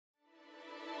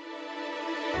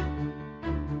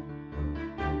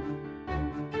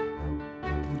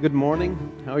Good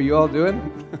morning. How are you all doing?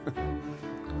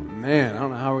 Man, I don't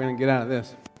know how we're going to get out of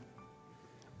this.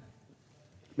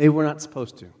 Maybe we're not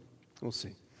supposed to. We'll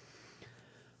see.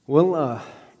 Well,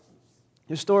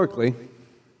 historically,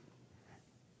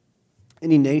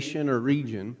 any nation or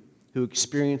region who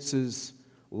experiences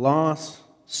loss,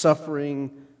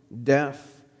 suffering,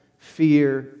 death,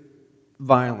 fear,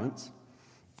 violence,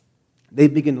 they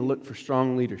begin to look for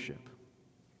strong leadership.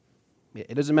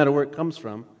 It doesn't matter where it comes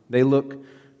from. They look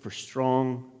for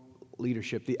strong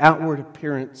leadership, the outward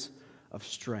appearance of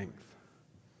strength.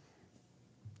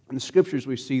 In the Scriptures,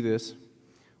 we see this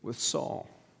with Saul.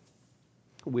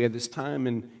 We have this time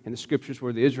in the Scriptures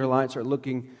where the Israelites are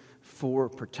looking for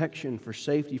protection, for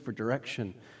safety, for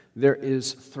direction. There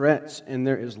is threats, and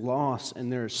there is loss,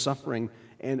 and there is suffering,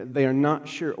 and they are not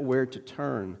sure where to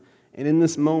turn. And in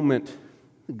this moment,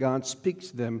 God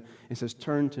speaks to them and says,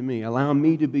 "Turn to me. Allow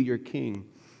me to be your king."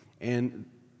 And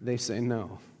they say,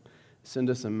 "No.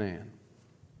 Send us a man."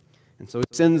 And so he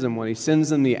sends them one. He sends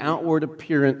them the outward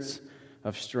appearance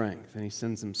of strength, and he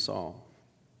sends them Saul.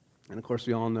 And of course,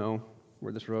 we all know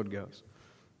where this road goes.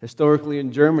 Historically,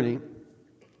 in Germany,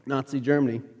 Nazi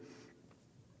Germany,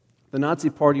 the Nazi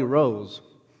Party rose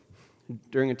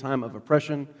during a time of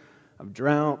oppression, of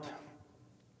drought,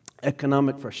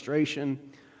 economic frustration,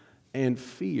 and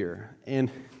fear.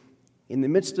 And in the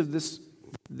midst of this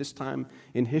time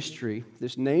in history,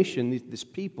 this nation, this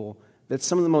people, that's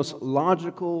some of the most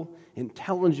logical,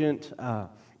 intelligent,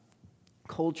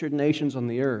 cultured nations on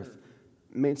the earth,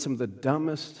 made some of the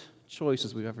dumbest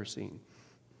choices we've ever seen.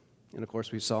 And of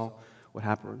course, we saw what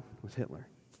happened with Hitler.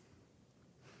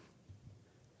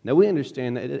 Now, we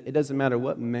understand that it doesn't matter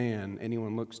what man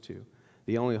anyone looks to.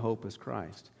 The only hope is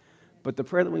Christ. But the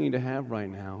prayer that we need to have right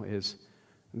now is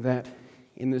that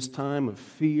in this time of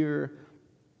fear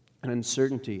and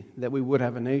uncertainty, that we would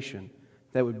have a nation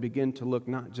that would begin to look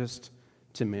not just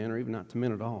to men, or even not to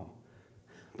men at all,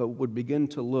 but would begin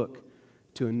to look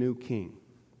to a new king,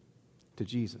 to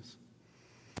Jesus.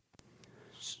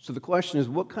 So the question is,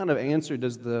 what kind of answer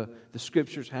does the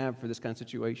Scriptures have for this kind of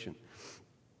situation?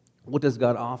 What does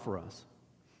God offer us?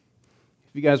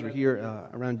 If you guys were here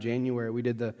around January, we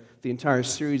did the entire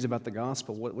series about the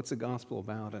gospel. What's the gospel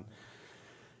about?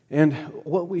 And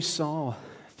what we saw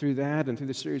through that and through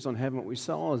the series on heaven, what we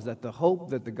saw is that the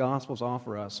hope that the Gospels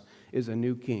offer us is a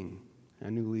new king, a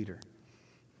new leader.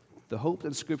 The hope that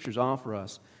the Scriptures offer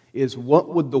us is what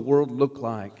would the world look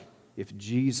like if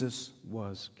Jesus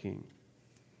was king?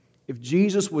 If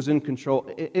Jesus was in control,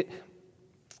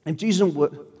 if Jesus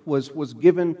was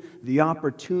given the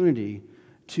opportunity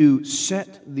to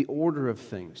set the order of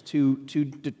things, to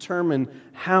determine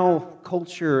how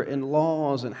culture and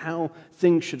laws and how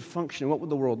things should function, what would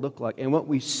the world look like? And what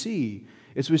we see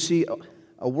is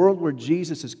a world where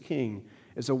Jesus is king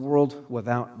is a world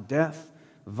without death,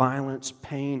 violence,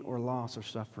 pain, or loss or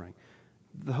suffering.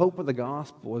 The hope of the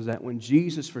gospel is that when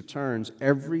Jesus returns,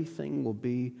 everything will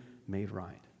be made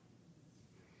right.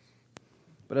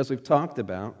 But as we've talked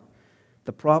about,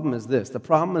 the problem is this. The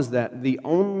problem is that the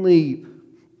only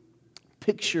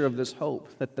picture of this hope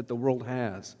that the world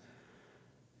has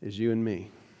is you and me.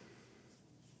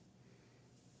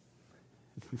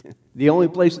 The only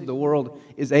place that the world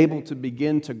is able to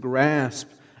begin to grasp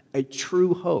a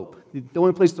true hope, the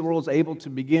only place the world is able to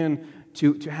begin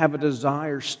to have a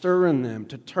desire stir in them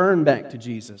to turn back to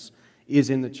Jesus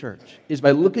is in the church, is by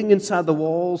looking inside the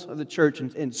walls of the church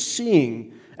and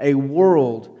seeing a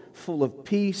world full of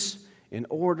peace and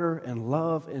order and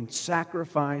love and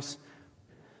sacrifice.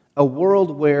 A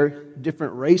world where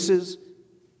different races,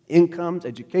 incomes,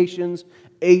 educations,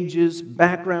 ages,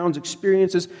 backgrounds,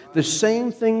 experiences, the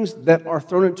same things that are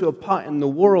thrown into a pot in the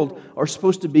world are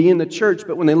supposed to be in the church,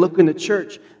 but when they look in the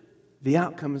church, the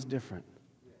outcome is different.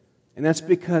 And that's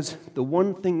because the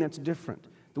one thing that's different,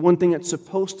 the one thing that's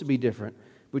supposed to be different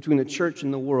between the church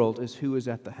and the world is who is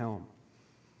at the helm.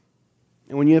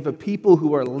 And when you have a people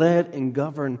who are led and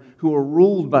governed, who are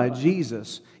ruled by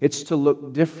Jesus, it's to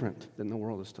look different than the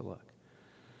world is to look.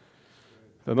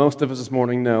 But most of us this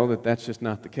morning know that that's just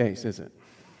not the case, is it?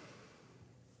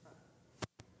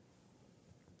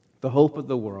 The hope of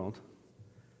the world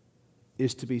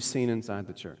is to be seen inside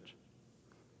the church.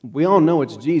 We all know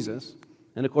it's Jesus.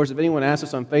 And of course, if anyone asks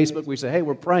us on Facebook, we say, "Hey,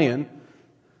 we're praying."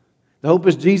 The hope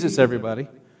is Jesus, everybody.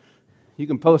 You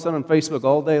can post that on Facebook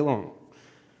all day long.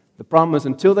 The problem is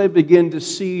until they begin to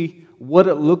see what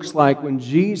it looks like when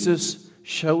Jesus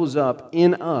shows up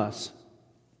in us,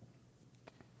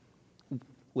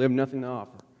 we have nothing to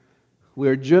offer. We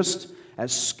are just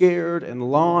as scared and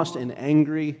lost and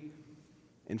angry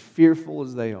and fearful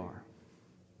as they are.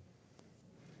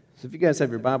 So if you guys have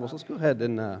your Bibles, let's go ahead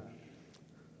and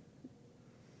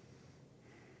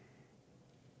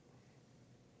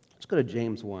go to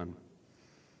James 1.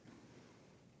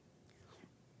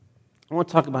 I want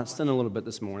to talk about sin a little bit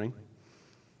this morning.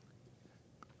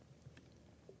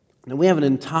 Now, we have an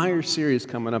entire series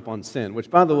coming up on sin, which,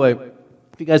 by the way,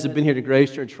 if you guys have been here to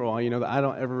Grace Church for a while, you know that I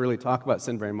don't ever really talk about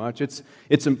sin very much.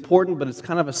 It's important, but it's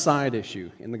kind of a side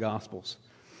issue in the Gospels.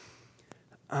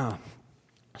 So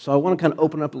I want to kind of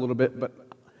open up a little bit, but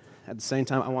at the same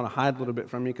time, I want to hide a little bit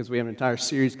from you because we have an entire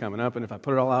series coming up, and if I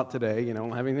put it all out today, I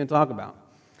won't have anything to talk about.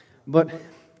 But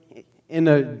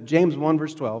in James 1,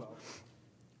 verse 12,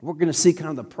 we're going to see kind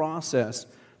of the process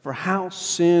for how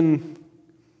sin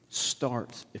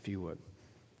starts, if you would.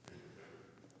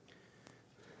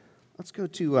 Let's go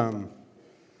to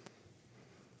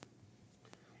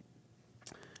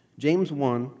James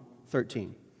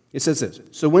 1:13. It says this,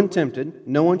 "So when tempted,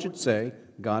 no one should say,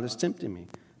 'God is tempting me.'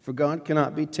 For God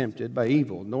cannot be tempted by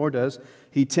evil, nor does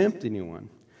he tempt anyone.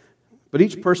 But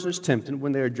each person is tempted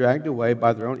when they are dragged away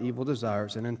by their own evil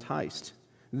desires and enticed.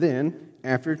 Then,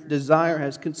 after desire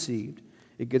has conceived,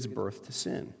 it gives birth to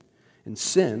sin. And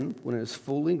sin, when it is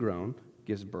fully grown,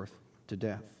 gives birth to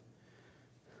death."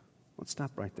 Let's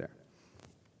stop right there.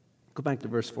 Go back to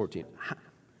verse 14.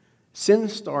 Sin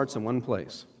starts in one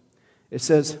place. It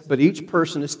says, "But each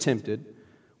person is tempted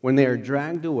when they are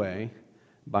dragged away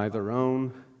by their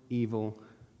own evil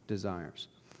desires."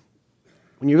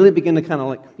 When you really begin to kind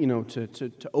of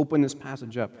to open this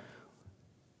passage up,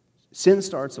 sin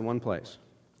starts in one place.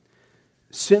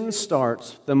 Sin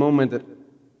starts the moment that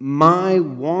my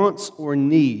wants or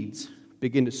needs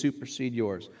begin to supersede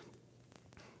yours.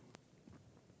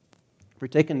 If you're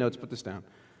taking notes, put this down.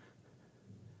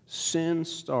 Sin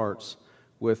starts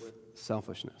with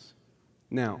selfishness.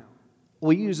 Now,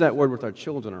 we use that word with our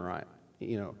children, all right?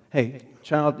 Hey,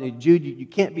 child, Jude, you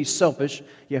can't be selfish.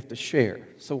 You have to share.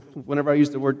 So whenever I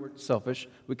use the word selfish,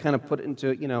 we kind of put it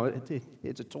into,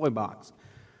 it's a toy box.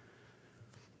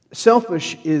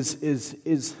 Selfish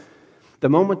is the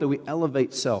moment that we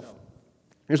elevate self.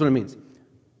 Here's what it means.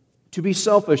 To be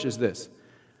selfish is this.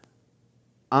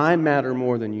 I matter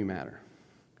more than you matter.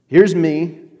 Here's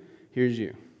me, here's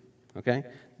you. Okay?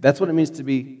 That's what it means to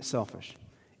be selfish.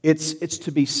 It's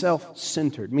to be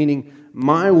self-centered, meaning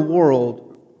my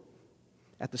world,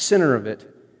 at the center of it,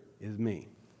 is me.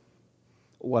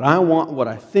 What I want, what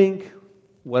I think,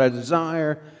 what I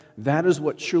desire, that is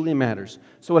what truly matters.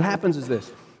 So what happens is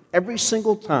this. Every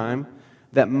single time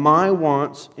that my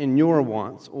wants and your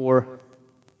wants, or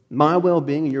my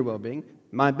well-being and your well-being,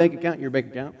 my bank account, your bank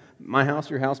account, my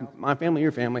house, your house, my family,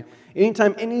 your family,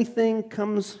 anytime anything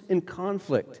comes in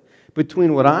conflict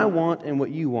between what I want and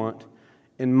what you want,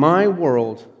 in my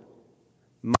world,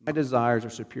 my desires are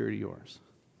superior to yours.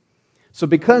 So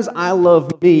because I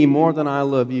love me more than I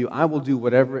love you, I will do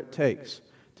whatever it takes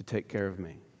to take care of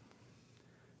me.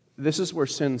 This is where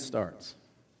sin starts.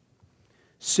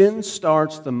 Sin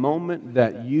starts the moment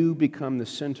that you become the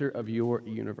center of your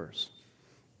universe.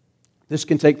 This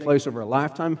can take place over a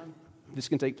lifetime. This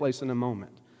can take place in a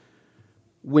moment.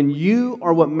 When you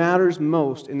are what matters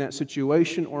most in that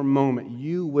situation or moment,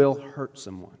 you will hurt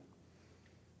someone.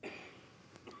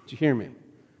 Did you hear me?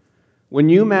 When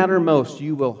you matter most,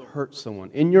 you will hurt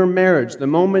someone. In your marriage, the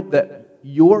moment that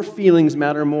your feelings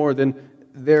matter more than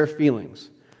their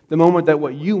feelings, the moment that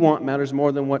what you want matters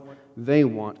more than what they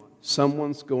want,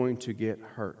 someone's going to get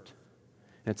hurt.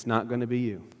 It's not going to be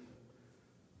you.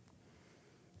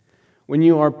 When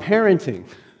you are parenting,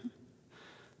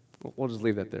 we'll just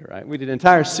leave that there, right? We did an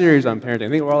entire series on parenting. I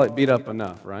think we're all beat up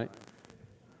enough, right?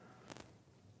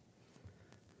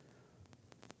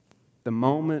 The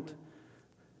moment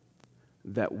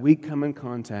that we come in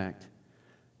contact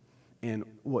and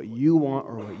what you want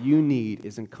or what you need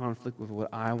is in conflict with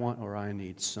what I want or I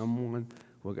need, someone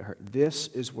will get hurt. This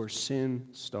is where sin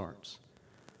starts.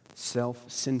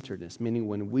 Self-centeredness, meaning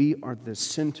when we are the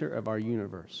center of our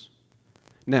universe.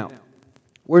 Now,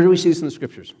 where do we see this in the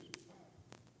Scriptures?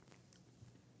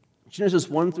 Genesis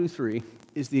 1-3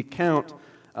 is the account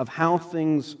of how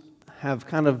things have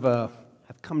kind of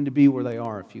have come to be where they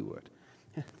are, if you would.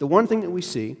 The one thing that we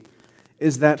see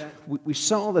is that we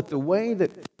saw that the way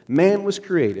that man was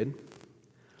created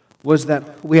was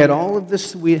that we had all of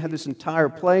this, we had this entire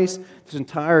place, this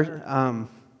entire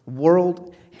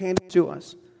world handed to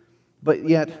us, but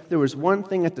yet there was one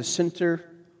thing at the center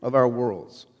of our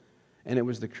worlds, and it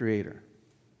was the Creator.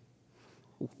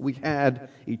 We had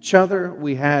each other,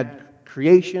 we had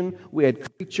creation, we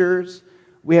had creatures,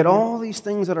 we had all these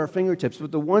things at our fingertips,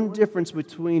 but the one difference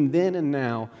between then and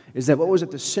now is that what was at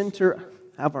the center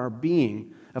of our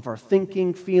being, of our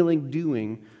thinking, feeling,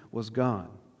 doing, was God.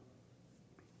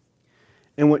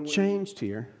 And what changed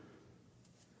here,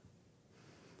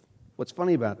 what's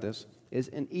funny about this, is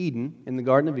in Eden, in the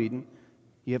Garden of Eden.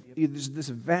 You have this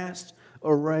vast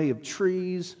array of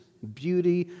trees,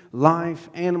 beauty, life,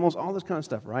 animals, all this kind of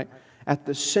stuff, right? At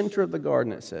the center of the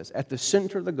garden, it says, at the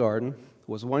center of the garden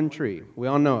was one tree. We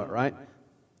all know it, right?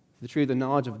 The tree of the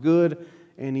knowledge of good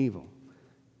and evil.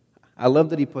 I love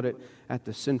that he put it at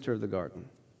the center of the garden.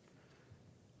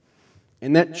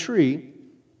 And that tree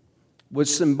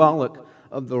was symbolic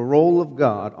of the role of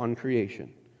God on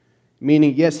creation.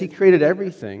 Meaning, yes, he created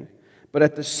everything, but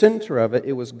at the center of it,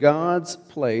 it was God's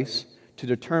place to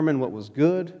determine what was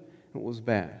good and what was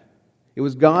bad. It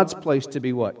was God's place to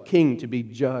be what? King, to be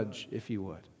judge, if you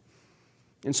would.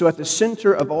 And so at the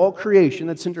center of all creation,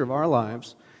 at the center of our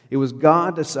lives, it was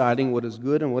God deciding what is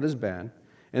good and what is bad.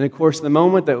 And of course, the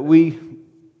moment that we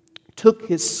took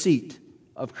his seat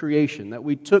of creation, that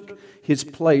we took his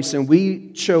place and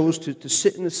we chose to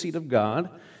sit in the seat of God,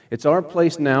 it's our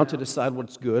place now to decide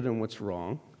what's good and what's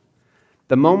wrong.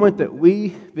 The moment that we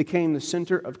became the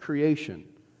center of creation,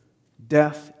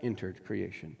 death entered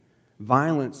creation.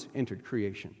 Violence entered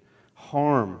creation.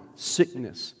 Harm,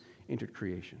 sickness entered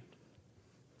creation.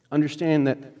 Understand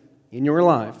that in your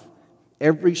life,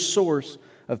 every source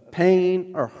of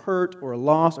pain or hurt or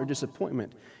loss or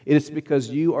disappointment, it is because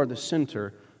you are the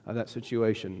center of that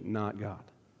situation, not God.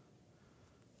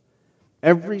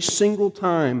 Every single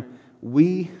time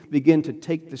we begin to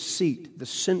take the seat, the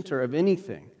center of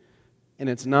anything, and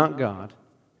it's not God,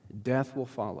 death will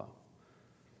follow.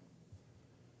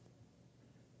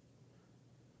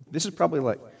 This is probably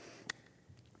like,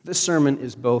 this sermon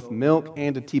is both milk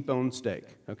and a T-bone steak.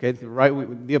 Okay,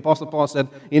 right? The Apostle Paul said,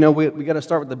 we got to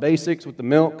start with the basics, with the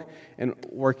milk, and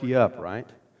work you up, right?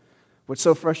 What's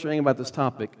so frustrating about this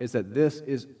topic is that this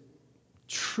is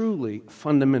truly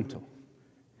fundamental.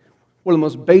 One of the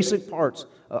most basic parts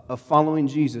of following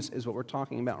Jesus is what we're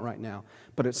talking about right now.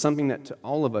 But it's something that to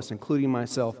all of us, including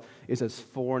myself, is as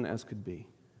foreign as could be.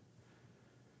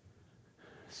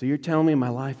 So you're telling me my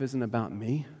life isn't about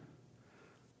me?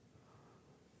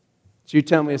 So you're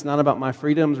telling me it's not about my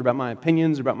freedoms or about my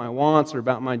opinions or about my wants or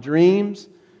about my dreams?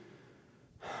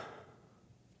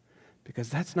 Because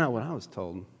that's not what I was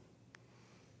told.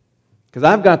 Because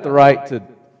I've got the right to...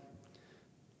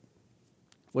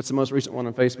 What's the most recent one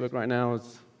on Facebook right now?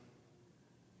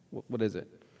 What is it?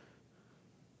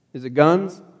 Is it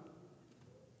guns?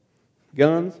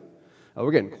 Guns? Oh,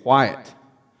 we're getting quiet.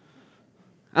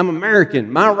 I'm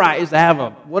American. My right is to have a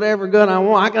whatever gun I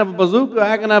want. I can have a bazooka.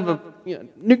 I can have a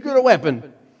nuclear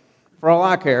weapon. For all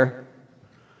I care.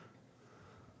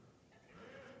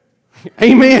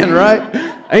 Amen, right?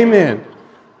 Amen.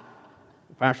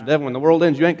 Pastor Devin, when the world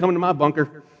ends, you ain't coming to my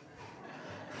bunker.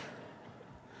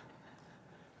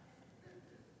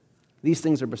 These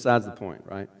things are besides the point,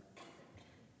 right?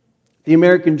 The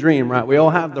American dream, right? We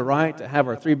all have the right to have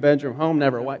our 3-bedroom home, to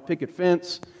have our white picket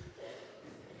fence.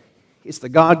 It's the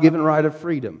God-given right of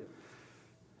freedom.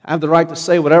 I have the right to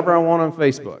say whatever I want on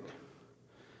Facebook.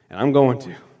 And I'm going to.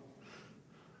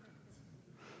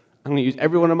 I'm going to use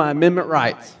every one of my amendment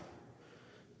rights.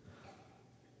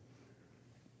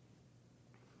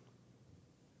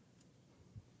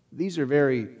 These are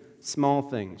very small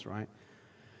things, right?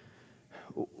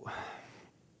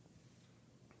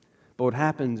 But what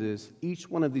happens is each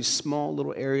one of these small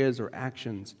little areas or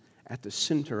actions, at the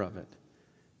center of it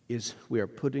is we are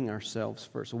putting ourselves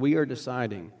first. We are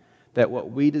deciding that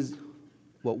what we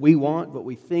want, what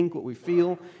we think, what we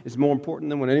feel is more important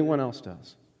than what anyone else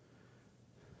does.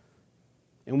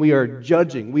 And we are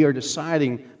judging, we are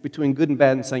deciding between good and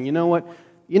bad and saying, you know what?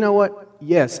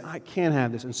 Yes, I can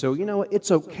have this. And so, you know what? It's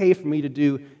okay for me to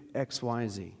do X, Y,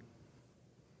 Z.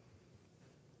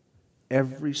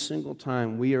 Every single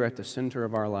time we are at the center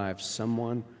of our lives,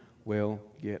 someone will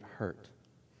get hurt.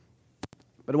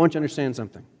 But I want you to understand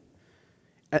something.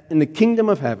 In the kingdom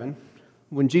of heaven,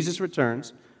 when Jesus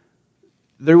returns,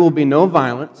 there will be no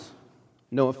violence,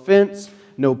 no offense,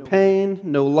 no pain,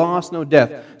 no loss, no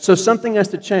death. So something has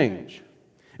to change.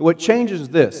 And what changes is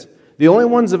this. The only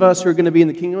ones of us who are going to be in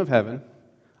the kingdom of heaven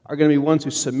are going to be ones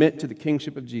who submit to the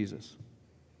kingship of Jesus.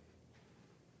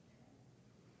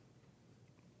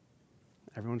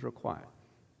 Everyone's real quiet.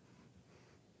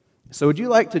 So would you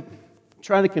like to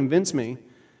try to convince me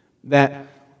that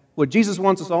what Jesus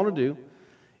wants us all to do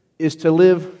is to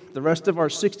live the rest of our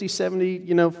 60, 70,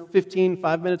 15,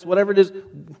 5 minutes, whatever it is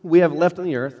we have left on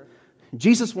the earth?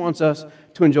 Jesus wants us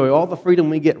to enjoy all the freedom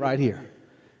we get right here.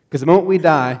 Because the moment we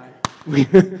die,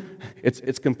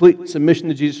 it's complete submission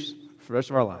to Jesus for the rest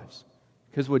of our lives.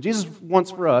 Because what Jesus wants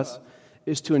for us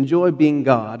is to enjoy being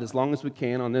God as long as we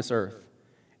can on this earth.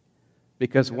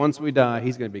 Because once we die,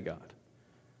 He's going to be God.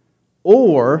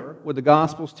 Or, what the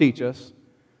Gospels teach us,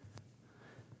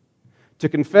 To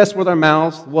confess with our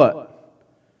mouths what?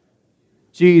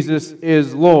 Jesus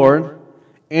is Lord.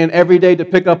 And every day to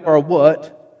pick up our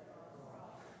what?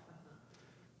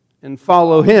 And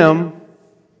follow Him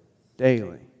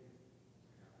daily.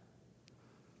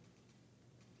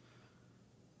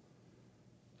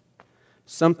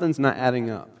 Something's not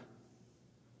adding up.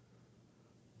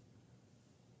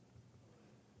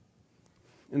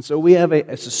 And so we have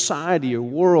a society, a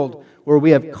world where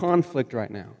we have conflict right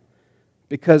now.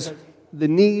 Because the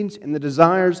needs and the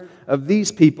desires of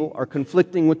these people are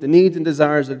conflicting with the needs and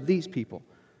desires of these people.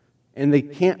 And they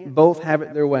can't both have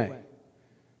it their way.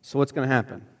 So what's going to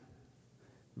happen?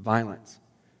 Violence,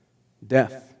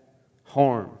 death,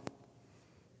 harm.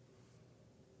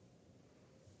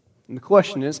 And the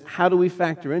question is, how do we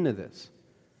factor into this?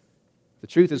 The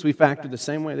truth is we factor the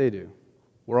same way they do.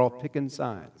 We're all picking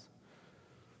sides.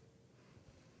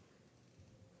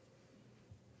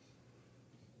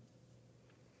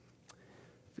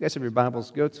 If you guys have your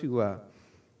Bibles, go to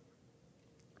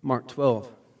Mark 12,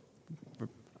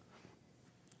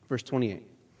 verse 28.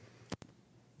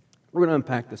 We're going to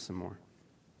unpack this some more.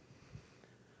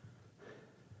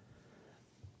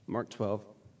 Mark 12,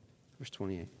 verse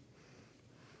 28.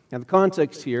 Now, the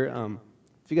context here,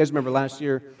 if you guys remember last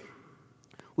year,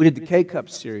 we did the K-Cup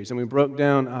series, and we broke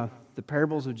down the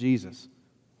parables of Jesus.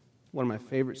 One of my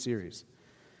favorite series.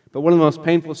 But one of the most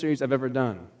painful series I've ever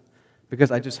done,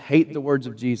 because I just hate the words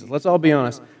of Jesus. Let's all be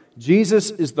honest.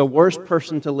 Jesus is the worst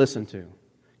person to listen to,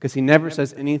 because He never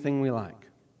says anything we like.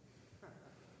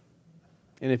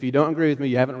 And if you don't agree with me,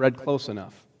 you haven't read close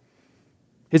enough.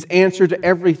 His answer to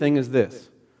everything is this: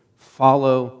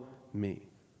 follow me.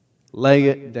 Lay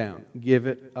it down. Give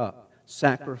it up.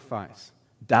 Sacrifice.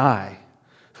 Die.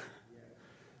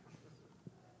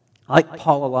 I like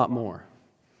Paul a lot more.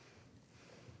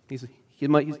 He's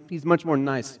much more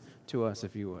nice to us,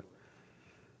 if you would.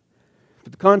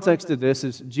 But the context of this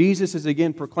is Jesus is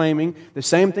again proclaiming the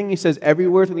same thing He says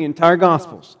everywhere through the entire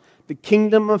Gospels. The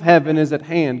kingdom of heaven is at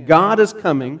hand. God is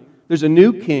coming. There's a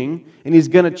new king, and He's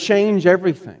going to change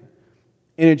everything.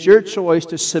 And it's your choice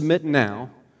to submit now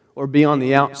or be on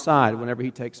the outside whenever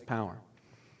He takes power.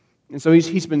 And so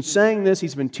he's been saying this,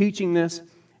 He's been teaching this,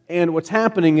 and what's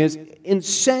happening is, in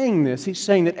saying this, He's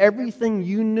saying that everything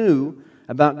you knew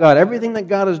about God, everything that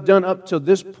God has done up to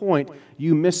this point,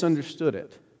 you misunderstood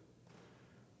it.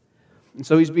 And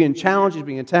so He's being challenged, He's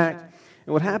being attacked,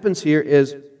 and what happens here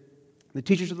is the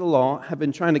teachers of the law have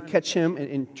been trying to catch Him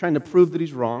and trying to prove that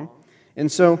He's wrong, and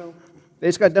so they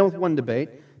just got done with one debate,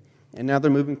 and now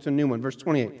they're moving to a new one. Verse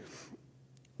 28.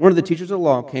 One of the teachers of the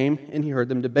law came, and he heard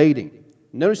them debating.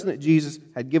 Noticing that Jesus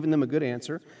had given them a good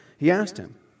answer, he asked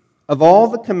him, "Of all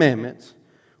the commandments,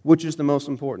 which is the most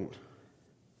important?"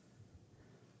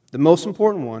 "The most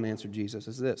important one," answered Jesus,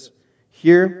 "is this: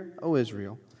 Hear, O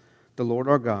Israel, the Lord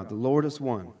our God, the Lord is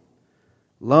one.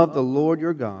 Love the Lord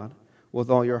your God with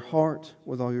all your heart,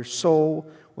 with all your soul,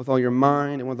 with all your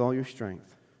mind, and with all your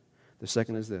strength. The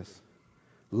second is this: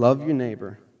 love your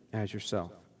neighbor as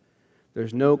yourself.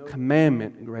 There's no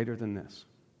commandment greater than this."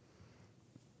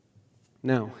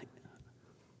 Now,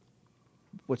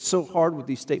 what's so hard with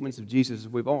these statements of Jesus is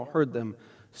we've all heard them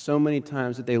so many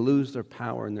times that they lose their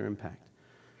power and their impact.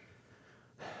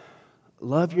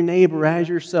 Love your neighbor as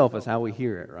yourself is how we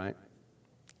hear it, right?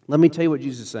 Let me tell you what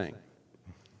Jesus is saying.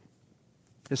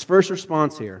 His first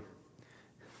response here,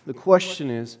 the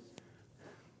question is,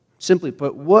 simply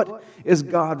put, what is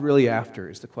God really after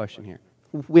is the question here.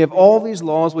 We have all these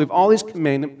laws, we have all these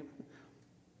commandments.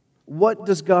 What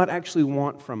does God actually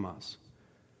want from us?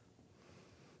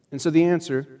 And so the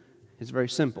answer is very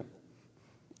simple.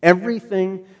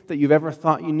 Everything that you've ever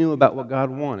thought you knew about what God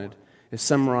wanted is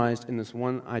summarized in this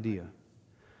one idea: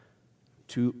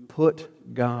 to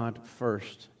put God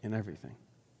first in everything.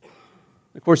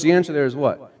 Of course, the answer there is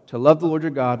what? To love the Lord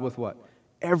your God with what?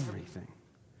 Everything.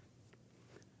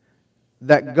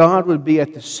 That God would be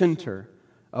at the center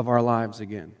of our lives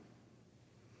again.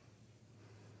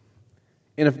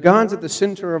 And if God's at the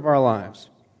center of our lives,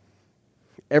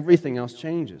 everything else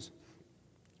changes.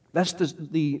 That's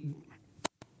the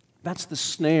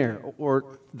snare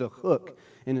or the hook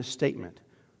in his statement.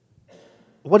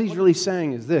 What he's really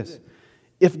saying is this: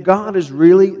 if God is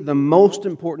really the most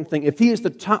important thing, if He is the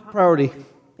top priority,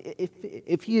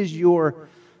 if He is your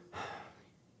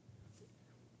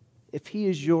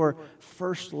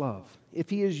first love, if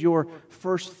He is your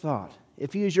first thought,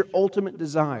 if He is your ultimate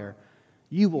desire,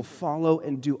 you will follow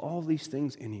and do all these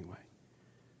things anyway.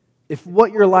 If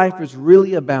what your life is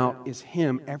really about is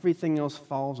Him, everything else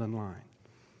falls in line.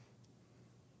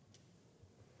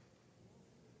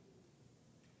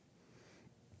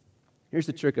 Here's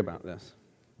the trick about this.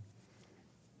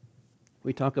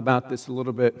 We talk about this a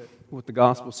little bit with the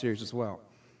gospel series as well.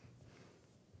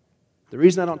 The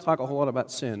reason I don't talk a whole lot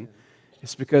about sin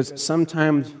is because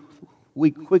sometimes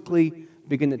we quickly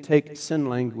begin to take sin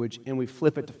language and we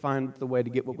flip it to find the way to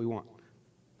get what we want.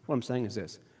 What I'm saying is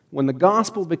this. When the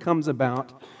gospel becomes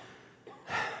about,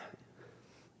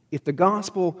 if the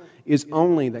gospel is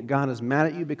only that God is mad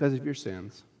at you because of your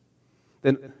sins,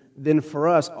 then for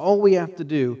us, all we have to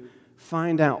do,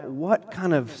 find out what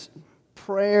kind of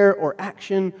prayer or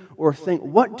action or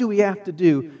thing, what do we have to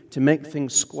do to make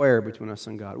things square between us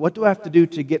and God? What do I have to do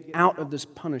to get out of this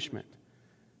punishment?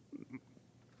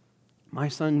 My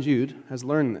son Jude has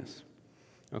learned this,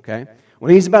 okay?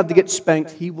 When he's about to get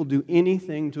spanked, he will do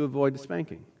anything to avoid the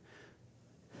spanking.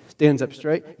 Stands up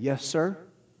straight. Yes, sir.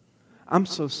 I'm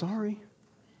so sorry.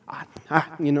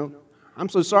 I'm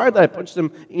so sorry that I punched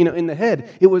him, in the head.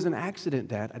 It was an accident,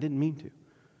 Dad. I didn't mean to.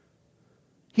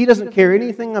 He doesn't care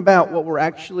anything about what we're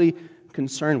actually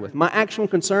concerned with. My actual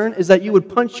concern is that you would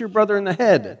punch your brother in the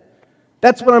head.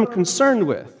 That's what I'm concerned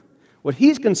with. What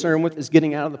he's concerned with is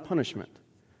getting out of the punishment.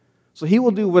 So he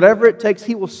will do whatever it takes.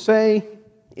 He will say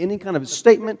any kind of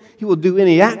statement. He will do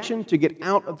any action to get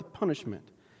out of the punishment.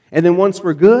 And then once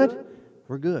we're good,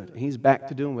 we're good. And he's back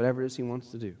to doing whatever it is he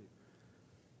wants to do.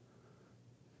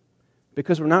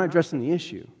 Because we're not addressing the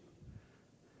issue.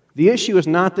 The issue is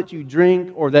not that you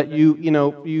drink or that you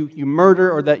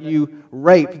murder or that you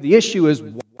rape. The issue is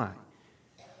why.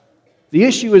 The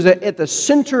issue is that at the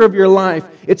center of your life,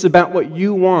 it's about what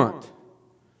you want.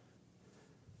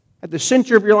 At the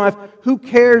center of your life, who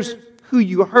cares who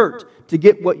you hurt to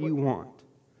get what you want?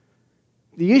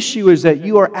 The issue is that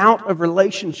you are out of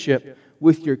relationship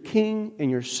with your King and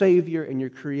your Savior and your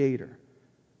Creator.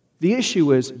 The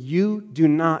issue is you do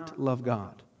not love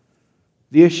God.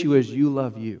 The issue is you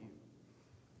love you.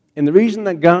 And the reason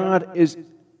that God is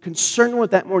concerned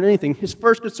with that more than anything, His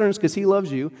first concern is because He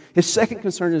loves you. His second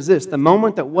concern is this: the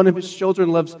moment that one of His children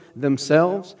loves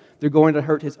themselves, they're going to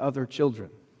hurt His other children.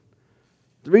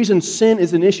 The reason sin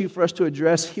is an issue for us to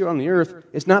address here on the earth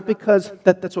is not because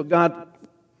that's what God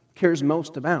cares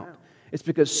most about. It's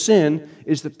because sin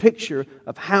is the picture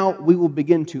of how we will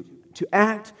begin to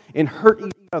act and hurt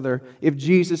each other if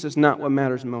Jesus is not what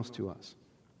matters most to us.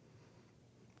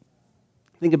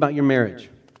 Think about your marriage.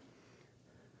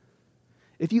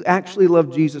 If you actually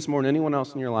love Jesus more than anyone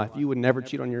else in your life, you would never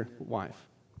cheat on your wife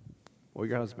or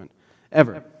your husband,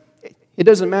 ever. It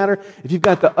doesn't matter if you've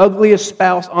got the ugliest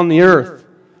spouse on the earth.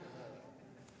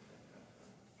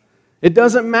 It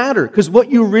doesn't matter, because what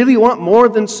you really want more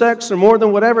than sex or more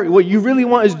than whatever, what you really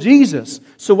want is Jesus.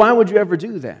 So why would you ever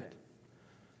do that?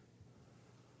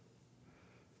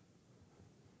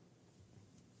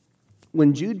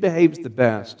 When Jude behaves the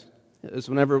best is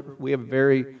whenever we have a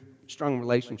very strong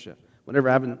relationship. Whenever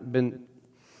I haven't been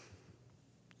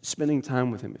spending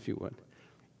time with him, if you would.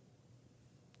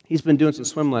 He's been doing some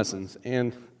swim lessons,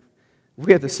 and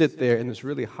we have to sit there in this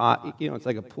really hot, it's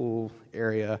like a pool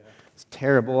area. It's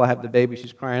terrible. I have the baby,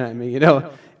 she's crying at me,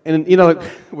 And,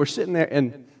 we're sitting there,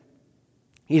 and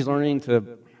he's learning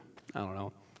to,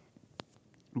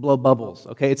 blow bubbles,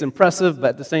 okay? It's impressive, but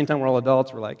at the same time, we're all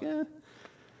adults. We're like,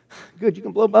 good, you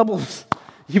can blow bubbles.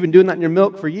 You've been doing that in your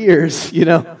milk for years,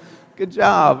 Good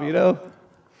job,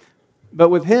 But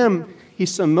with him,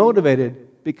 he's so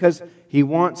motivated because he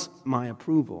wants my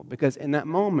approval. Because in that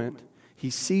moment, he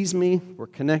sees me, we're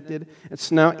connected, and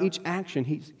so now each action,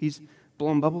 he's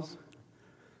blowing bubbles.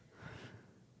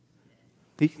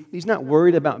 He's not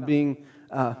worried about being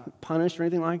punished or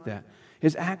anything like that.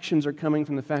 His actions are coming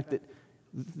from the fact that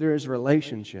there is a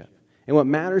relationship. And what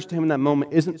matters to him in that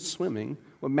moment isn't swimming.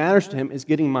 What matters to him is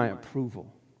getting my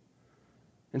approval.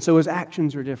 And so his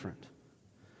actions are different.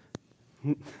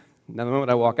 Now, the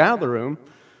moment I walk out of the room,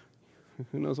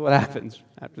 who knows what happens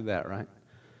after that, right?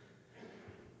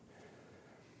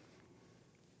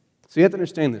 So you have to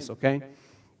understand this, okay?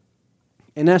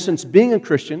 In essence, being a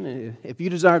Christian, if you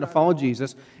desire to follow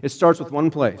Jesus, it starts with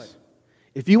one place.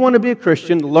 If you want to be a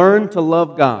Christian, learn to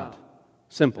love God.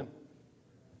 Simple.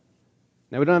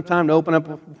 Now, we don't have time to open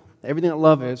up everything that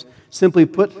love is. Simply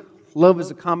put, love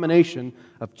is a combination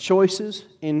of choices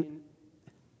and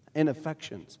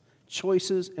affections.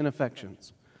 Choices and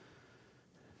affections.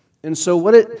 And so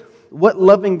what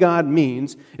loving God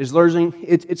means is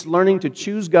it's learning to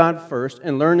choose God first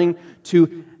and learning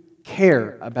to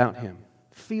care about Him,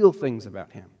 feel things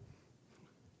about Him.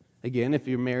 Again, if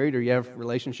you're married or you have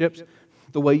relationships,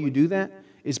 the way you do that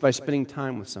is by spending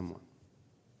time with someone.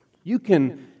 You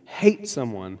can hate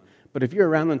someone, but if you're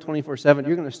around them 24/7,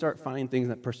 you're going to start finding things in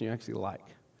that person you actually like.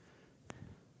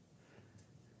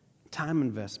 Time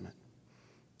investment.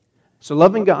 So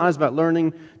loving God is about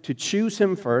learning to choose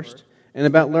Him first and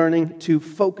about learning to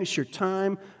focus your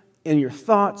time and your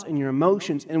thoughts and your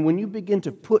emotions. And when you begin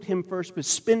to put Him first, but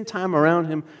spend time around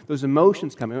Him, those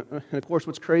emotions come. And of course,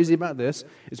 what's crazy about this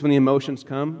is when the emotions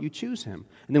come, you choose Him.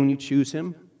 And then when you choose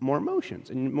Him, more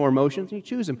emotions. And more emotions, and you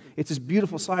choose Him. It's this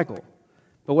beautiful cycle.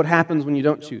 But what happens when you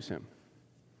don't choose Him?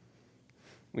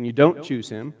 When you don't choose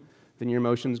Him, then your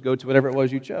emotions go to whatever it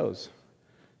was you chose.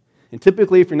 And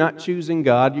typically, if you're not choosing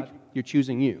God, you're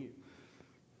choosing you.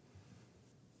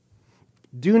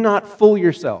 Do not fool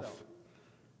yourself.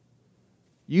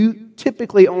 You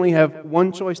typically only have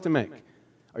one choice to make.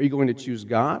 Are you going to choose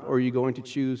God, or are you going to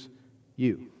choose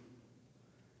you?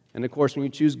 And of course, when you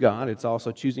choose God, it's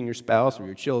also choosing your spouse or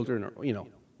your children or,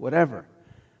 whatever.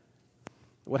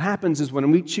 What happens is when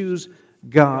we choose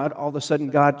God, all of a sudden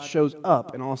God shows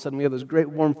up, and all of a sudden we have those great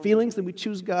warm feelings, then we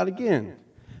choose God again.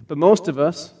 But most of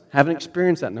us haven't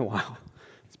experienced that in a while.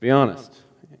 Let's be honest.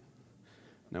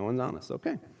 No one's honest.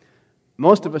 Okay.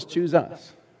 Most of us choose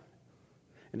us,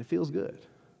 and it feels good.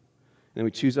 And then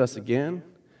we choose us again.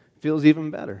 It feels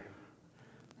even better.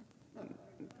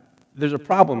 There's a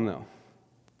problem, though.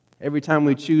 Every time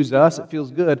we choose us, it feels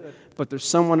good, but there's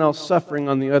someone else suffering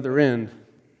on the other end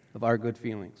of our good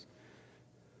feelings.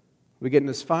 We get in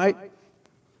this fight,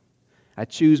 I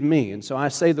choose me. And so I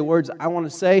say the words I want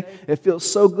to say. It feels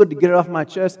so good to get it off my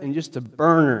chest and just to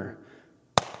burn her.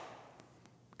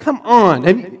 Come on.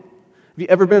 Have you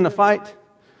ever been in a fight?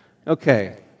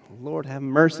 Okay. Lord, have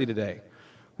mercy today.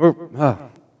 We're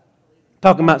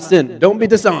talking about sin. Don't be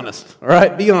dishonest, all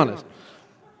right? Be honest.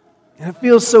 And it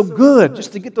feels so good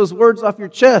just to get those words off your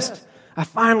chest. I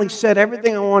finally said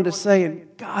everything I wanted to say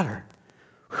and got her.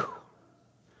 Whew.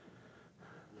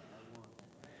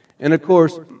 And of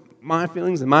course, my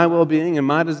feelings and my well-being and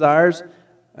my desires,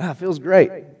 feels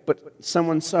great. But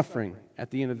someone's suffering at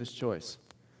the end of this choice.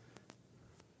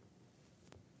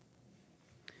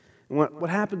 And what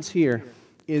happens here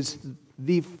is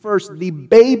the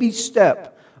baby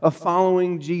step of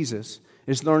following Jesus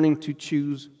is learning to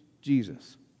choose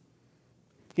Jesus.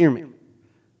 Hear me.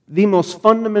 The most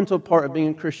fundamental part of being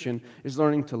a Christian is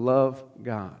learning to love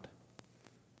God.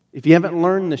 If you haven't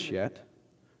learned this yet,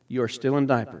 you are still in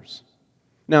diapers.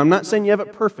 Now, I'm not saying you have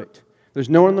it perfect. There's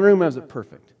no one in the room who has it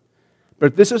perfect. But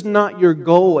if this is not your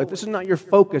goal, if this is not your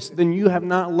focus, then you have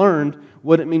not learned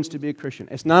what it means to be a Christian.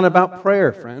 It's not about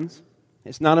prayer, friends.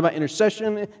 It's not about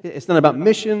intercession. It's not about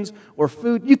missions or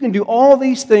food. You can do all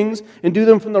these things and do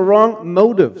them from the wrong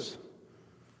motives.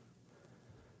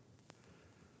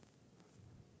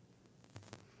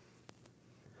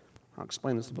 I'll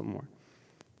explain this a bit more.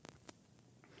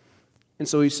 And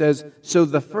so he says, so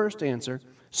the first answer,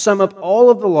 sum up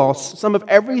all of the law, sum up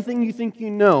everything you think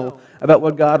you know about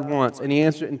what God wants. And he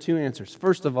answered it in two answers.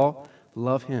 First of all,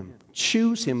 love Him.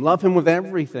 Choose Him. Love Him with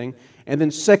everything. And then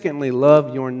secondly,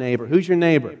 love your neighbor. Who's your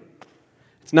neighbor?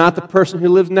 It's not the person who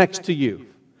lives next to you.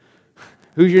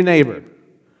 Who's your neighbor?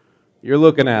 You're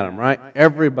looking at him, right?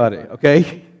 Everybody,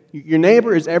 okay? Your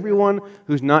neighbor is everyone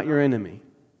who's not your enemy.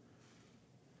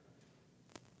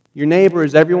 Your neighbor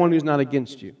is everyone who's not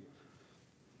against you.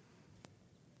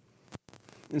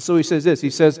 And so he says this. He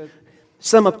says,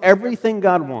 sum up everything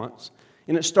God wants.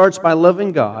 And it starts by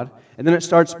loving God. And then it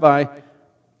starts by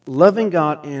loving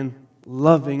God and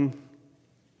loving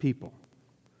people.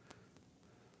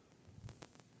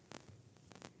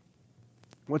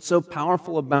 What's so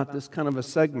powerful about this kind of a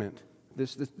segment,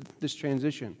 this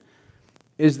transition,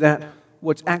 is that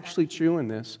what's actually true in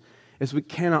this is we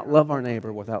cannot love our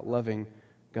neighbor without loving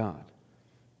God.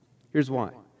 Here's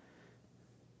why.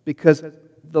 Because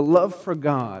the love for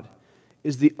God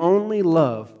is the only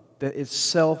love that is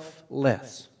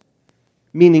selfless.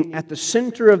 Meaning, at the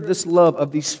center of this love,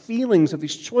 of these feelings, of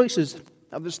these choices,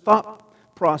 of this thought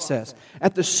process,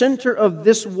 at the center of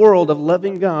this world of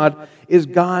loving God is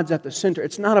God's at the center.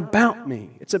 It's not about me.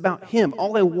 It's about Him.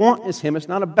 All I want is Him. It's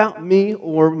not about me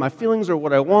or my feelings or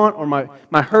what I want or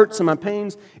my hurts and my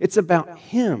pains. It's about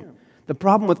Him. The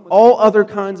problem with all other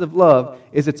kinds of love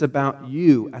is it's about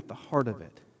you at the heart of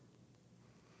it.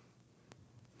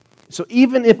 So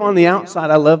even if on the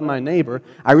outside I love my neighbor,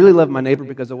 I really love my neighbor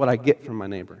because of what I get from my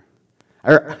neighbor.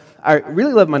 I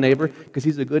really love my neighbor because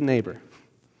he's a good neighbor.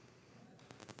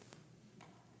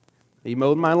 He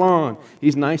mowed my lawn.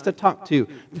 He's nice to talk to.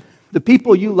 The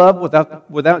people you love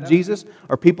without Jesus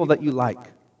are people that you like.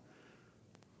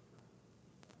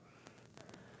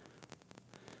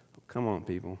 Come on,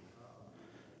 people.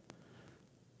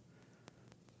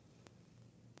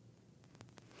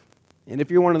 And if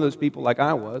you're one of those people like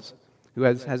I was, who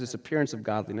has this appearance of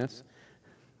godliness,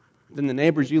 then the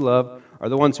neighbors you love are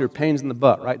the ones who are pains in the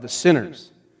butt, right? The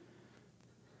sinners.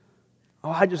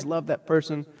 Oh, I just love that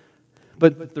person.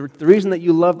 But the reason that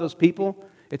you love those people,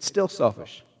 it's still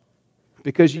selfish.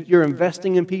 Because you're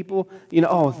investing in people,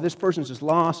 oh, this person's just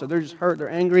lost, or they're just hurt, they're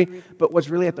angry. But what's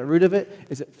really at the root of it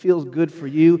is it feels good for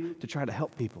you to try to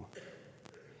help people.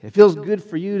 It feels good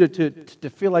for you to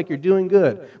feel like you're doing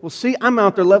good. Well, see, I'm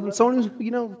out there loving someone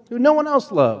who no one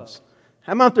else loves.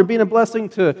 I'm out there being a blessing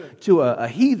to a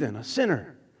heathen, a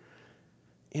sinner.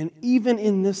 And even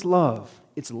in this love,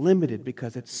 it's limited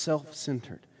because it's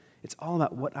self-centered. It's all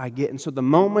about what I get. And so the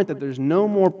moment that there's no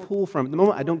more pull from it, the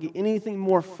moment I don't get anything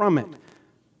more from it,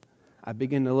 I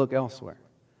begin to look elsewhere.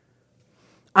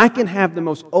 I can have the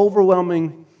most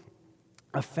overwhelming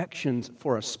affections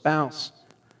for a spouse,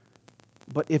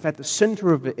 but if at the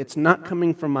center of it, it's not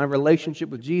coming from my relationship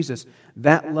with Jesus,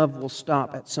 that love will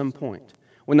stop at some point.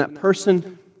 When that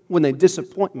person, when they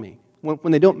disappoint me,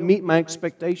 when they don't meet my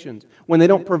expectations, when they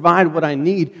don't provide what I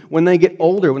need, when they get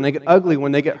older, when they get ugly,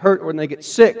 when they get hurt, when they get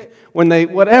sick, when they,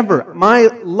 whatever, my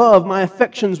love, my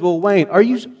affections will wane. Are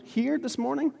you here this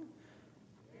morning?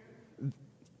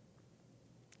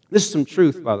 This is some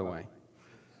truth, by the way.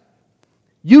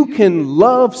 You can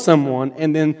love someone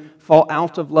and then fall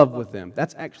out of love with them.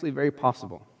 That's actually very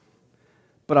possible.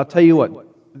 But I'll tell you what,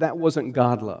 that wasn't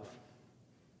God love.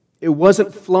 It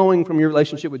wasn't flowing from your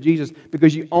relationship with Jesus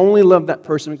because you only loved that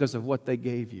person because of what they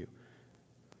gave you.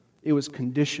 It was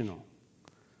conditional.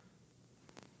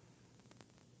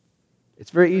 It's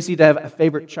very easy to have a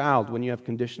favorite child when you have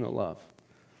conditional love.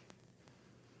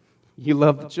 You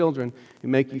love the children who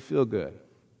make you feel good.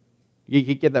 You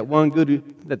get that one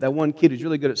kid who's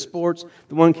really good at sports,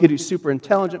 the one kid who's super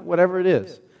intelligent, whatever it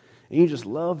is. And you just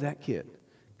love that kid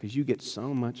because you get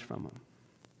so much from them.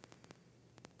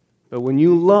 But when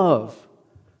you love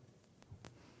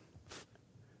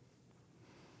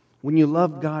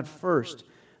God first,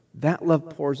 that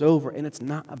love pours over, and it's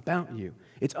not about you.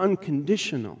 It's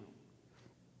unconditional.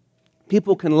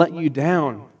 People can let you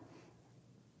down,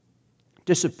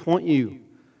 disappoint you,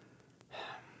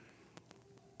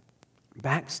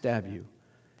 backstab you,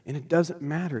 and it doesn't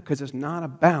matter because it's not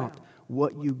about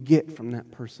what you get from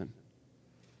that person.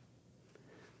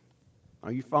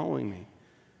 Are you following me?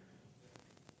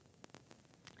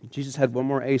 Jesus had one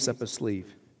more ace up his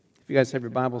sleeve. If you guys have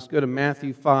your Bibles, go to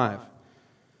Matthew 5,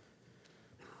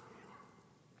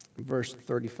 verse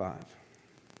 35.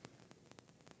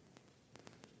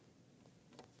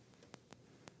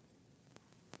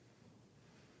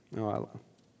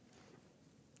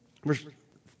 Verse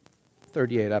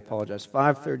 38, I apologize.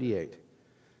 5:38.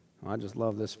 I just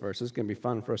love this verse. This is going to be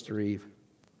fun for us to read.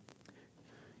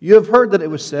 You have heard that it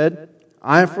was said,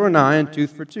 eye for an eye and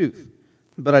tooth for tooth.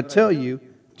 But I tell you,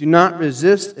 do not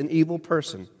resist an evil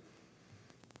person.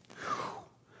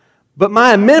 But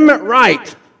my amendment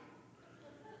right,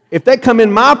 if they come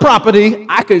in my property,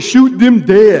 I can shoot them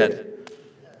dead.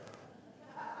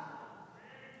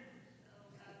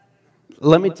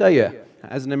 Let me tell you,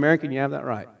 as an American, you have that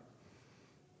right.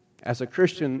 As a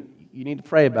Christian, you need to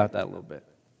pray about that a little bit.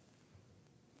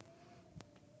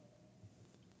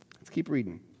 Let's keep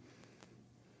reading.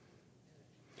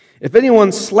 If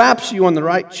anyone slaps you on the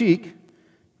right cheek,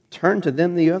 turn to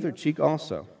them the other cheek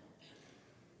also.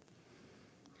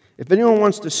 If anyone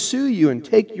wants to sue you and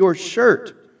take your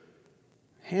shirt,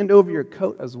 hand over your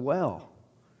coat as well.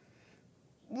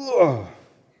 Ugh.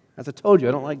 As I told you,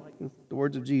 I don't like the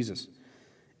words of Jesus.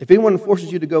 If anyone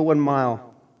forces you to go 1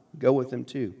 mile, go with them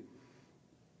too.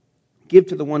 Give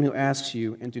to the one who asks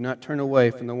you, and do not turn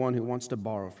away from the one who wants to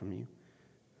borrow from you.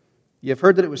 You have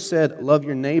heard that it was said, love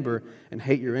your neighbor and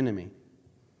hate your enemy.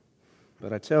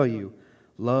 But I tell you,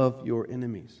 love your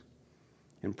enemies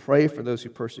and pray for those who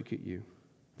persecute you,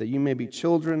 that you may be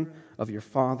children of your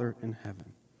Father in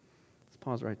heaven. Let's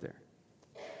pause right there.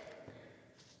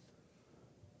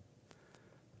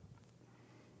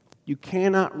 You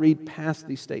cannot read past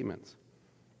these statements.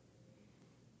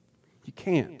 You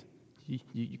can't.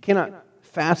 You cannot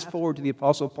fast forward to the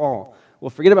Apostle Paul. Well,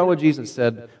 forget about what Jesus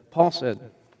said. Paul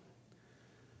said,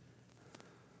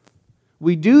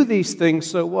 we do these things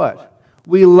so what?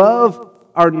 We love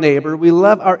our neighbor, we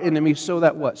love our enemy so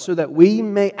that what? So that we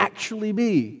may actually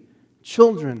be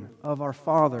children of our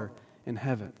Father in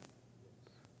heaven.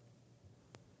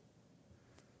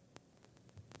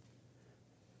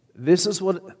 This is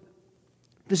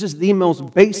the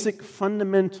most basic,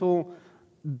 fundamental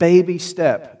baby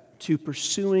step to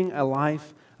pursuing a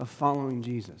life of following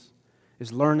Jesus,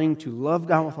 is learning to love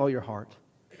God with all your heart.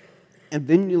 And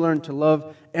then you learn to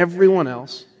love everyone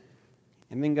else.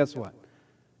 And then guess what?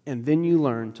 And then you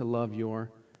learn to love your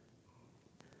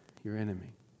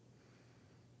enemy.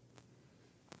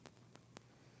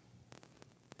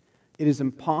 It is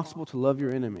impossible to love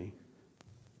your enemy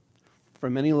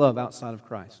from any love outside of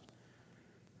Christ.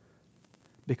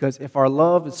 Because if our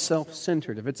love is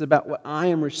self-centered, if it's about what I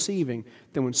am receiving,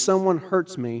 then when someone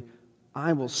hurts me,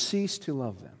 I will cease to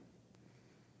love them.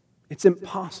 It's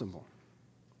impossible.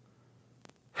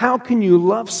 How can you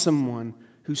love someone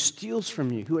who steals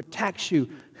from you, who attacks you,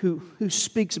 who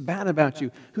speaks bad about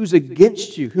you, who's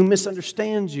against you, who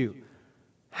misunderstands you?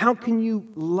 How can you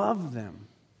love them?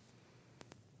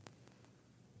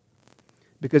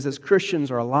 Because as Christians,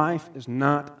 our life is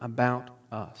not about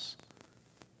us.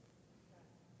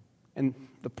 And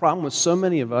the problem with so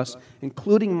many of us,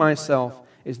 including myself,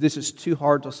 is this is too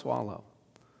hard to swallow.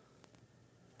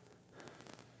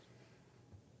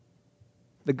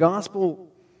 The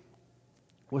gospel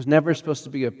was never supposed to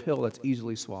be a pill that's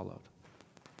easily swallowed.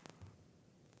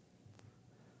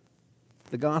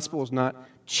 The gospel is not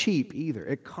cheap either.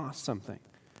 It costs something.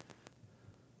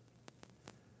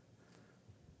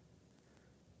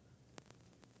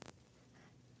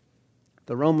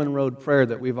 The Roman road prayer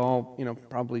that we've all,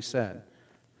 probably said.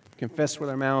 Confess with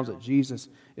our mouths that Jesus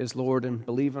is Lord and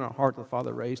believe in our heart the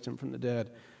Father raised Him from the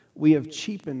dead. We have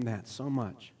cheapened that so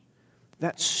much.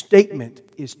 That statement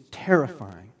is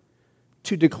terrifying.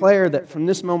 To declare that from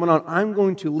this moment on, I'm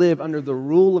going to live under the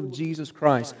rule of Jesus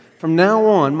Christ. From now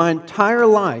on, my entire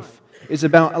life is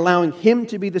about allowing Him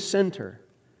to be the center,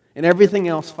 and everything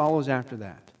else follows after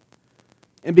that.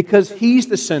 And because He's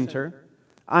the center,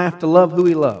 I have to love who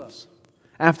He loves.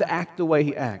 I have to act the way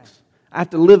He acts. I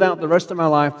have to live out the rest of my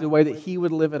life the way that He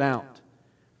would live it out.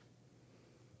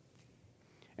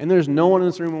 And there's no one in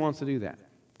this room who wants to do that.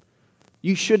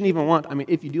 You shouldn't even want,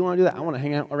 if you do want to do that, I want to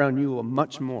hang out around you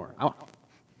much more.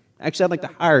 Actually, I'd like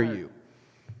to hire you.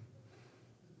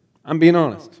 I'm being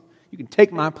honest. You can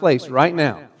take my place right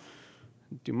now.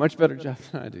 Do a much better job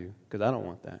than I do, because I don't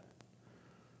want that.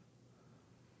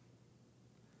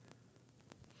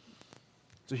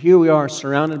 So here we are,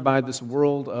 surrounded by this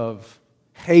world of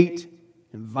hate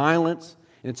and violence,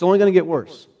 and it's only going to get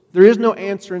worse. There is no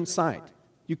answer in sight.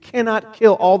 You cannot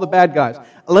kill all the bad guys.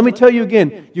 Let me tell you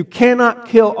again, you cannot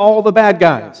kill all the bad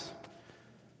guys.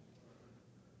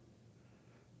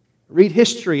 Read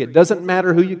history. It doesn't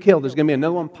matter who you kill. There's going to be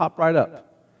another one pop right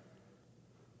up.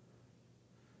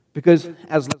 Because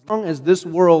as long as this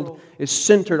world is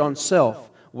centered on self,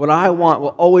 what I want will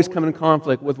always come in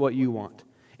conflict with what you want.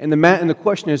 And the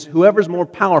question is, whoever's more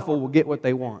powerful will get what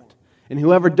they want. And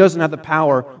whoever doesn't have the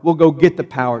power will go get the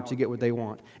power to get what they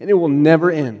want. And it will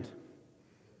never end.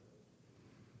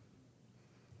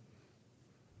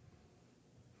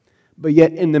 But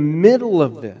yet, in the middle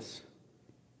of this,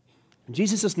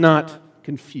 Jesus is not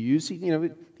confused.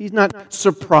 He's not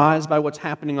surprised by what's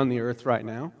happening on the earth right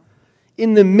now.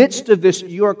 In the midst of this,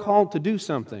 you are called to do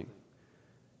something.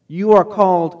 You are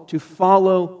called to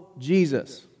follow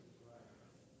Jesus.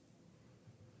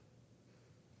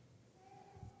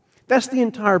 That's the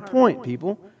entire point,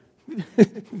 people.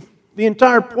 The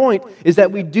entire point is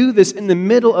that we do this in the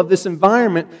middle of this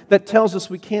environment that tells us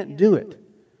we can't do it.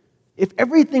 If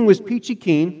everything was peachy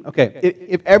keen,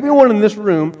 if everyone in this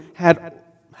room had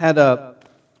 $1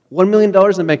 million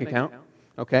in the bank account,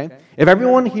 if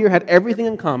everyone here had everything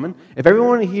in common, if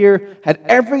everyone here had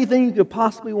everything you could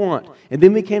possibly want, and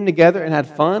then we came together and had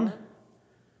fun,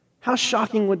 how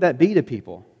shocking would that be to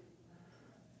people?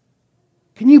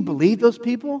 Can you believe those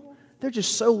people? They're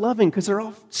just so loving because they're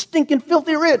all stinking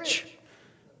filthy rich.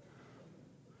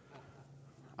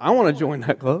 I want to join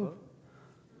that club.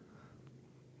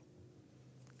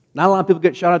 Not a lot of people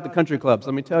get shot at the country clubs,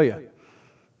 let me tell you.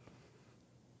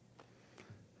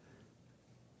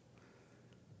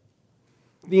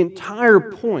 The entire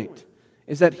point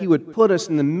is that He would put us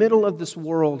in the middle of this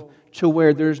world to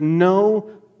where there's no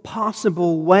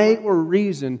possible way or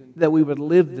reason that we would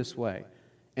live this way,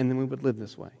 and then we would live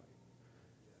this way.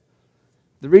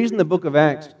 The reason the book of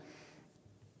Acts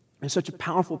is such a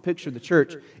powerful picture of the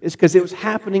church is because it was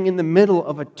happening in the middle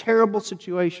of a terrible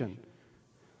situation.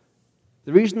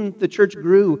 The reason the church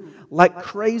grew like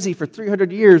crazy for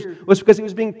 300 years was because it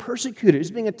was being persecuted. It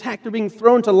was being attacked. They're being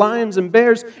thrown to lions and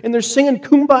bears, and they're singing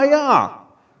Kumbaya.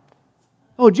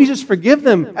 Oh, Jesus, forgive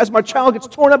them as my child gets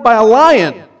torn up by a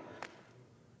lion.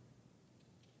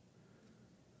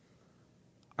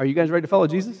 Are you guys ready to follow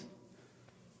Jesus?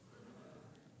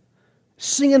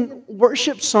 Singing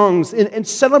worship songs and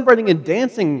celebrating and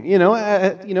dancing,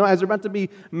 as they're about to be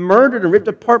murdered and ripped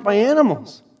apart by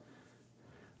animals.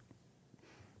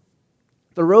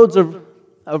 The roads of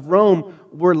Rome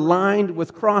were lined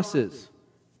with crosses.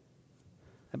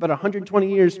 About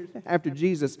 120 years after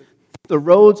Jesus, the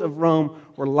roads of Rome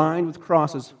were lined with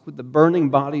crosses with the burning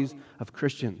bodies of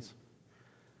Christians.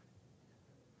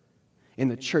 And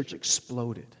the church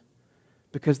exploded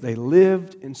because they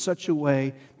lived in such a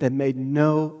way that made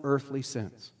no earthly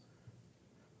sense.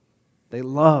 They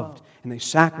loved and they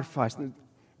sacrificed.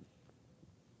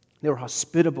 They were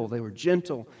hospitable. They were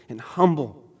gentle and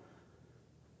humble.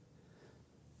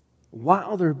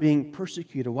 While they're being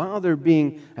persecuted, while they're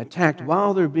being attacked,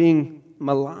 while they're being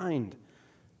maligned.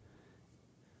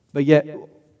 But yet,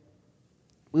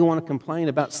 we want to complain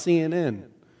about CNN.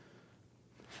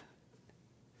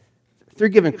 They're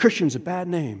giving Christians a bad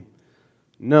name.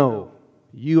 No,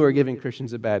 you are giving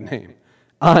Christians a bad name.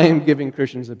 I am giving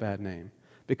Christians a bad name.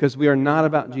 Because we are not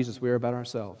about Jesus, we are about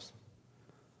ourselves.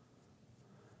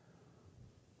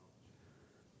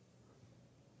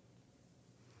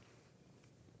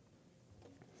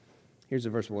 Here's a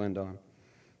verse we'll end on.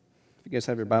 If you guys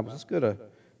have your Bibles, let's go to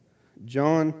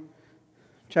John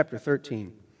chapter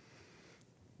 13,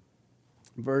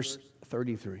 verse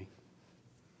 33.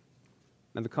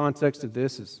 Now, the context of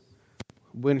this is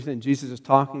when Jesus is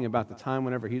talking about the time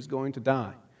whenever he's going to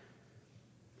die.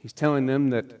 He's telling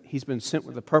them that he's been sent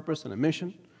with a purpose and a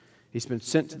mission. He's been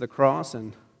sent to the cross,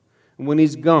 and when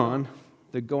he's gone,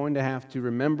 they're going to have to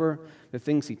remember the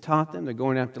things he taught them. They're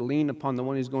going to have to lean upon the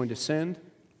one he's going to send,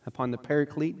 upon the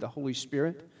Paraclete, the Holy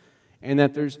Spirit, and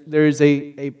that there is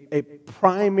a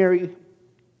primary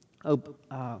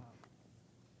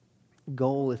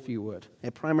goal, if you would,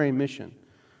 a primary mission.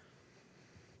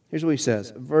 Here's what he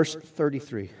says, verse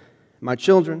 33. My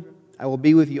children, I will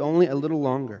be with you only a little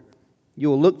longer. You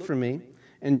will look for me,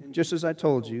 and just as I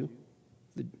told you,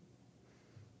 the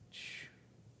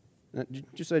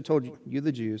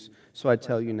Jews, so I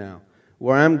tell you now,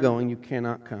 where I'm going, you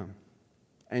cannot come.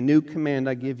 A new command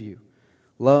I give you,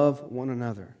 love one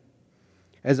another.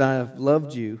 As I have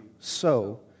loved you,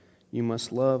 so you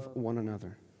must love one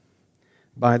another.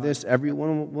 By this,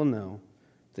 everyone will know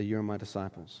that you are my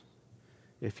disciples,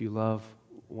 if you love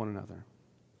one another.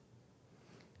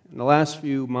 In the last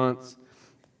few months,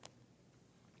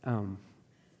 on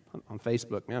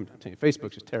Facebook, man, I'm telling you,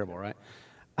 Facebook's just terrible, right?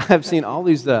 I've seen all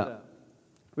these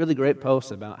really great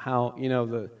posts about how,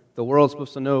 the world's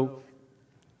supposed to know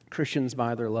Christians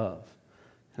by their love.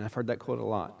 And I've heard that quote a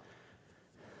lot.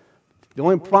 The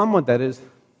only problem with that is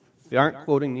they aren't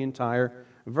quoting the entire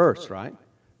verse, right?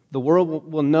 The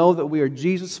world will know that we are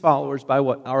Jesus followers by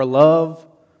what? Our love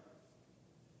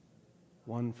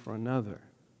one for another.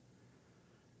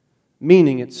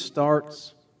 Meaning it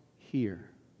starts here.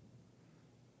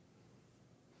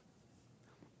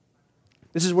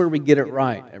 This is where we get it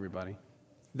right, everybody.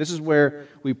 This is where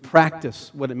we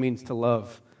practice what it means to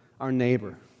love our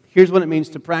neighbor. Here's what it means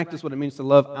to practice what it means to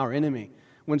love our enemy.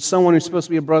 When someone who's supposed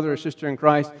to be a brother or sister in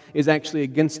Christ is actually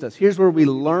against us. Here's where we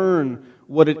learn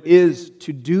what it is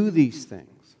to do these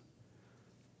things.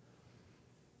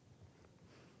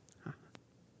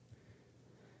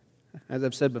 As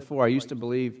I've said before, I used to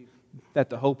believe that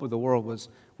the hope of the world was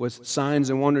signs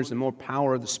and wonders and more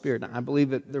power of the Spirit. I believe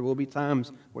that there will be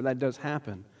times where that does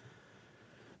happen.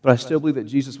 But I still believe that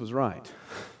Jesus was right.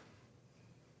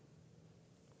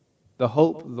 The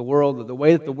hope of the world, the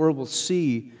way that the world will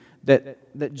see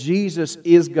that Jesus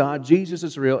is God, Jesus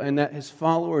is real, and that His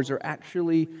followers are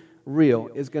actually real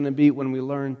is going to be when we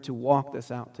learn to walk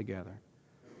this out together.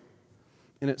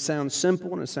 And it sounds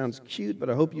simple and it sounds cute,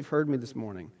 but I hope you've heard me this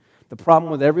morning. The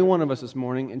problem with every one of us this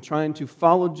morning in trying to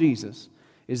follow Jesus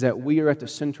is that we are at the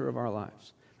center of our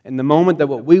lives. And the moment that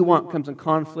what we want comes in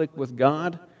conflict with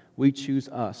God, we choose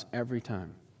us every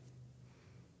time.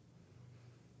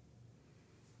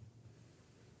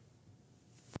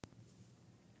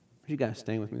 You guys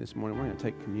staying with me this morning. We're going to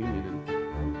take communion.